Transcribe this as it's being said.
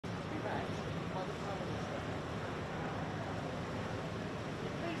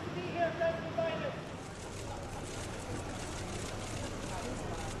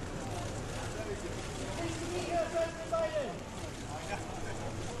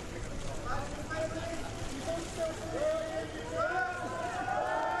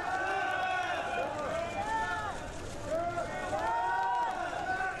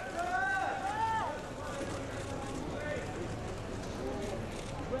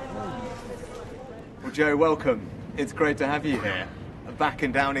Well, Joe, welcome. It's great to have you here, back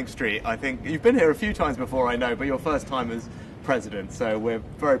in Downing Street. I think you've been here a few times before, I know, but your first time as president, so we're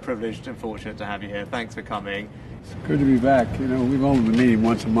very privileged and fortunate to have you here. Thanks for coming. It's good to be back. You know, we've only been meeting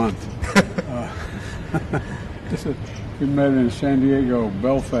once a month. We met in San Diego,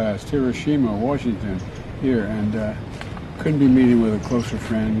 Belfast, Hiroshima, Washington, here, and couldn't be meeting with a closer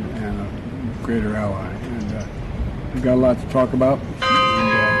friend and a greater ally. And we've got a lot to talk about, and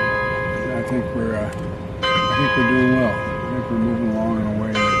I think we're doing well. I think we're moving along in a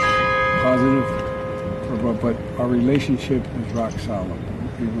way that's positive, but our relationship is rock solid.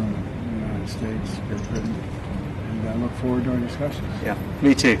 People in the United States, Great Britain, and I look forward to our discussions. Yeah,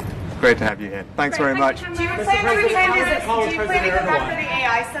 me too. Great to have you here. Thanks very much. Do you plan to attend for the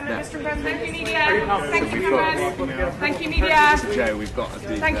AI Summit, Mr. President? Thank you, media. Thank you, cameras. Thank you, media. Joe, we've got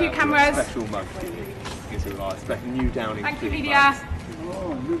the Thank you, cameras. special mug. It's our new Downing Thank you, Street media.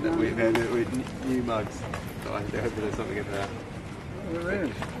 mugs. With new mugs. So I hope there's something in there. There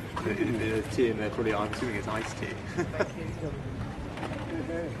is. There's tea in there, probably. I'm assuming it's iced tea.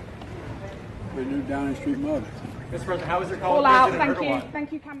 The new Downing Street mug. Mr. President, how was your All call? out. Thank you.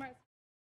 Thank you, cameras.